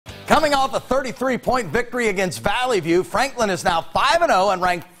Coming off a 33-point victory against Valley View, Franklin is now 5-0 and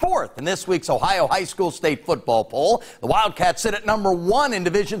ranked 4th in this week's Ohio High School State Football Poll. The Wildcats sit at number 1 in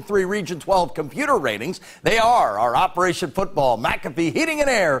Division III Region 12 computer ratings. They are our Operation Football McAfee Heating and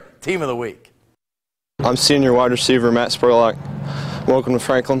Air Team of the Week. I'm senior wide receiver Matt Spurlock. Welcome to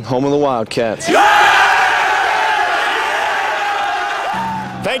Franklin, home of the Wildcats.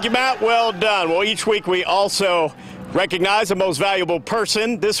 Thank you, Matt. Well done. Well, each week we also recognize the most valuable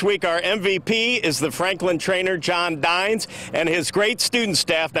person. This week our MVP is the Franklin trainer, John Dines, and his great student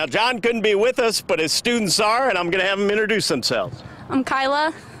staff. Now, John couldn't be with us, but his students are, and I'm going to have them introduce themselves. I'm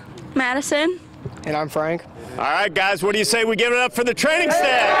Kyla, Madison. And I'm Frank. All right, guys, what do you say we give it up for the training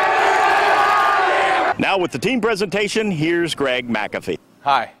staff? Now with the team presentation, here's Greg McAfee.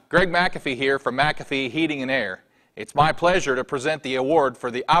 Hi, Greg McAfee here from McAfee Heating and Air. It's my pleasure to present the award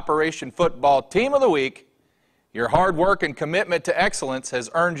for the Operation Football Team of the Week. Your hard work and commitment to excellence has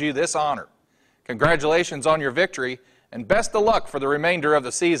earned you this honor. Congratulations on your victory, and best of luck for the remainder of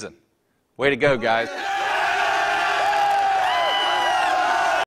the season. Way to go, guys.